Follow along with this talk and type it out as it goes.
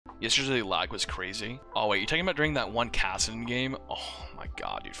Yesterday lag was crazy. Oh wait, you're talking about during that one Cassidon game? Oh my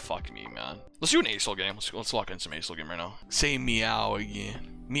god, dude, fuck me, man. Let's do an ASOL game. Let's lock in some ASOL game right now. Say meow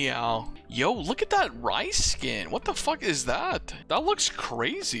again. Meow. Yo, look at that rice skin. What the fuck is that? That looks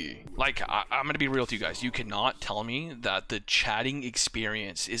crazy. Like, I'm gonna be real with you guys. You cannot tell me that the chatting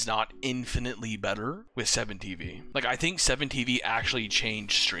experience is not infinitely better with 7TV. Like, I think 7TV actually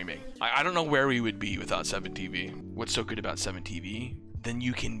changed streaming. I don't know where we would be without 7TV. What's so good about 7TV? Then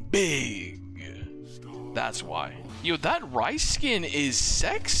you can big. That's why. Yo, that rice skin is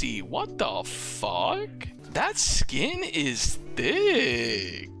sexy. What the fuck? That skin is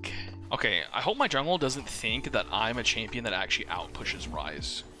thick. Okay, I hope my jungle doesn't think that I'm a champion that actually outpushes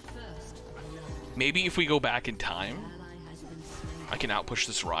Ryze. Maybe if we go back in time, I can outpush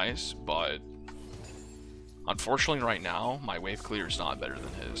this Ryze, but unfortunately right now, my wave clear is not better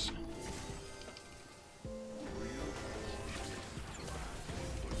than his.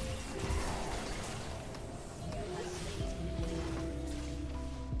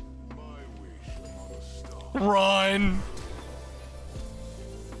 Run!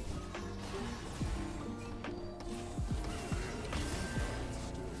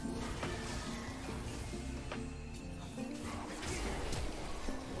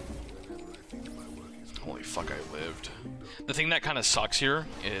 Holy fuck, I lived. The thing that kind of sucks here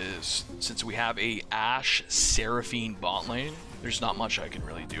is, since we have a Ashe Seraphine bot lane, there's not much I can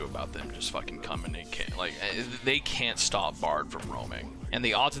really do about them just fucking coming and like, they can't stop Bard from roaming. And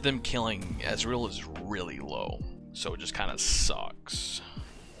the odds of them killing Ezreal is really low, so it just kind of sucks.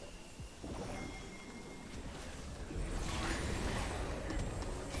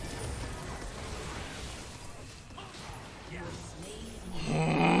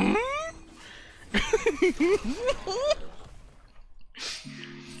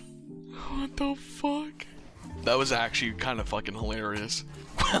 What the fuck? That was actually kind of fucking hilarious.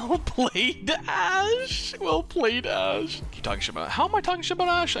 Well played, Ashe. Well played, Ashe. Keep talking shit about. How am I talking shit about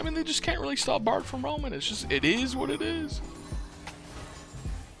Ashe? I mean, they just can't really stop Bard from roaming. It's just, it is what it is.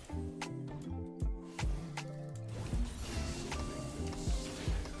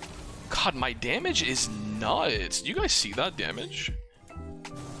 God, my damage is nuts. Do you guys see that damage?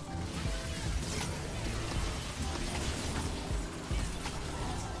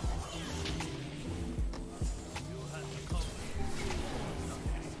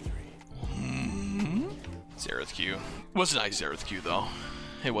 Xerath Q. It was a nice Xerath Q though.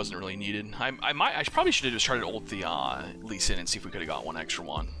 It wasn't really needed. I probably should have just tried to ult the Lee Sin and see if we could have got one extra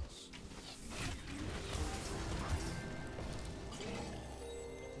one.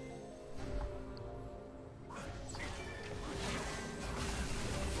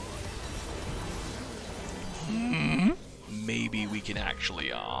 Maybe we can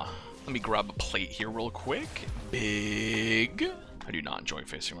actually let me grab a plate here real quick. Big. I do not enjoy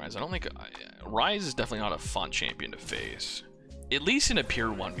facing Ryze. I don't think Ryze is definitely not a fun champion to face. At least in a pure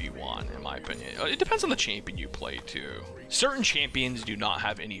 1v1, in my opinion. It depends on the champion you play too. Certain champions do not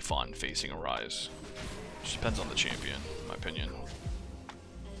have any fun facing a Ryze. It just depends on the champion, in my opinion.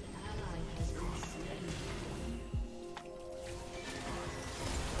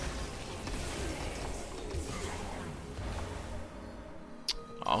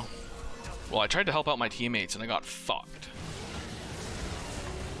 Oh. Well, I tried to help out my teammates and I got fucked.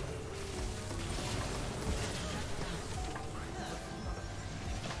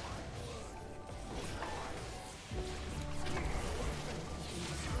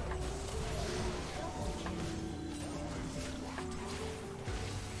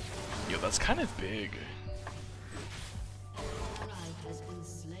 Yo, that's kind of big.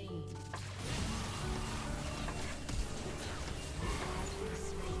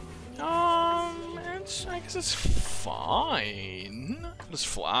 I guess it's fine. This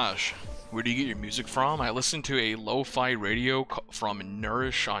flash. Where do you get your music from? I listen to a lo-fi radio from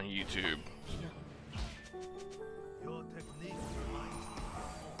Nourish on YouTube.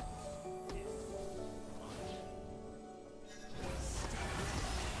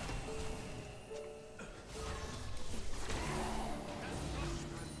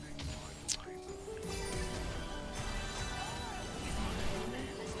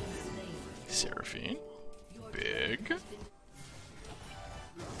 Seraphine. Big.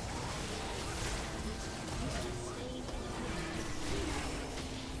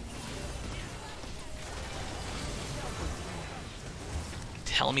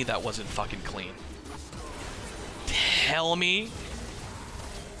 Tell me that wasn't fucking clean. Tell me.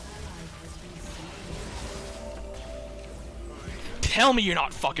 Tell me you're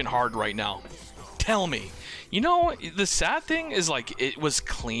not fucking hard right now. Tell me. You know, the sad thing is, like, it was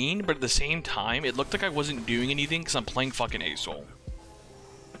clean, but at the same time, it looked like I wasn't doing anything because I'm playing fucking ASOL.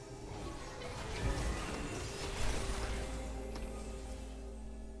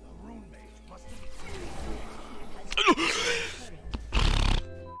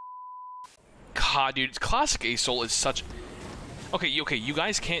 God, dude, classic Asol is such... Okay, you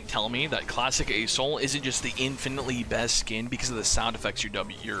guys can't tell me that classic Asol isn't just the infinitely best skin because of the sound effects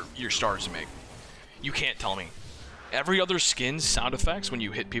your stars make. You can't tell me. Every other skin's sound effects when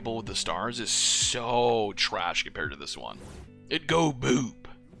you hit people with the stars is so trash compared to this one. It go boop.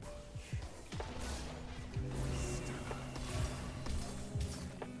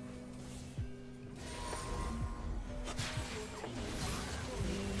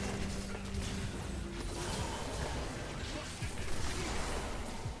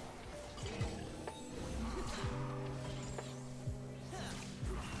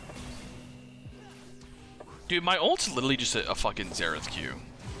 Dude, my ult's literally just a fucking Xerath Q.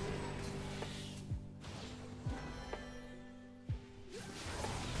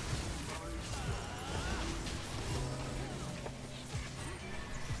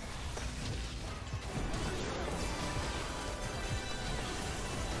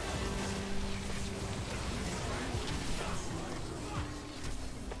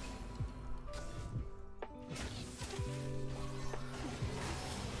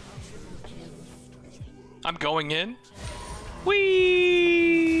 I'm going in.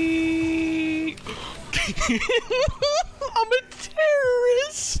 Whee! I'm a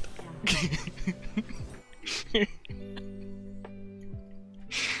terrorist.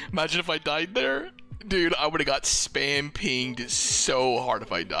 Imagine if I died there. Dude, I would have got spam pinged so hard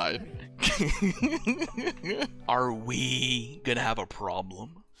if I died. Are we gonna have a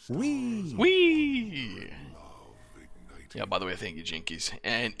problem? Wee! Yeah, by the way, thank you, Jinkies.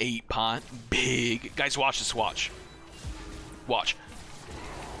 And 8 pot, big. Guys, watch this, watch. Watch.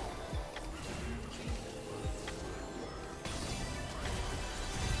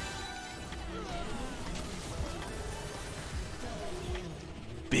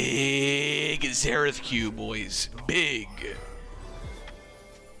 Big Xerath Q, boys. Big.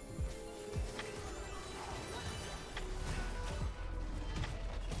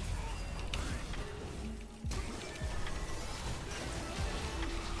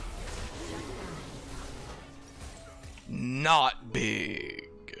 Not big.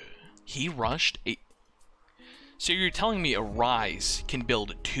 He rushed a... So you're telling me a Rise can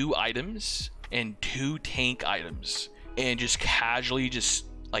build 2 items and 2 tank items and just casually just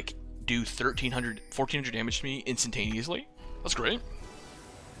like do 1400 damage to me instantaneously? That's great.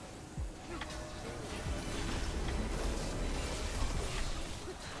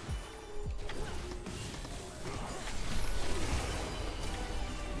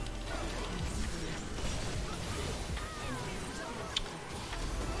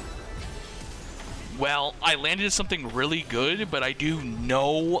 Well, I landed something really good, but I do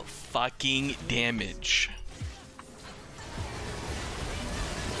no fucking damage.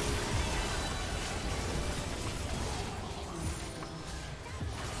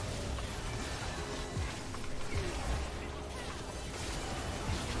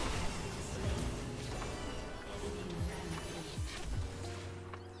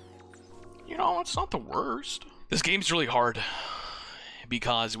 You know, it's not the worst. This game's really hard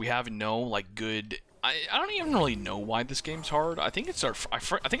because we have no like good... I don't even really know why this game's hard. I think it's I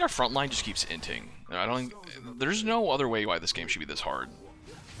think our front line just keeps inting. I don't. There's no other way why this game should be this hard.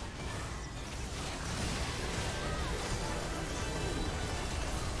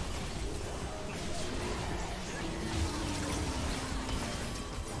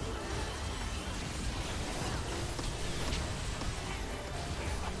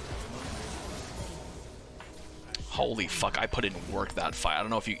 Holy fuck, I put in work that fight. I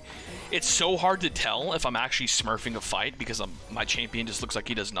don't know if you... It's so hard to tell if I'm actually smurfing a fight because my champion just looks like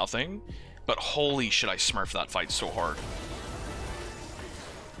he does nothing. But holy shit, I smurfed that fight so hard.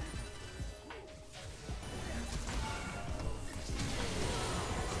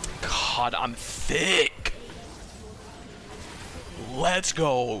 God, I'm thick. Let's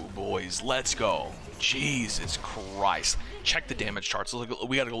go, boys. Let's go. Jesus Christ. Check the damage charts.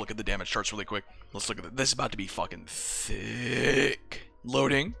 We gotta go look at the damage charts really quick. Let's look at it. This is about to be fucking thick.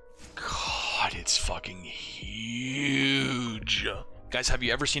 Loading. God, it's fucking huge. Guys, have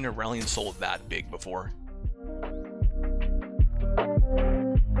you ever seen Aurelion Sol that big before?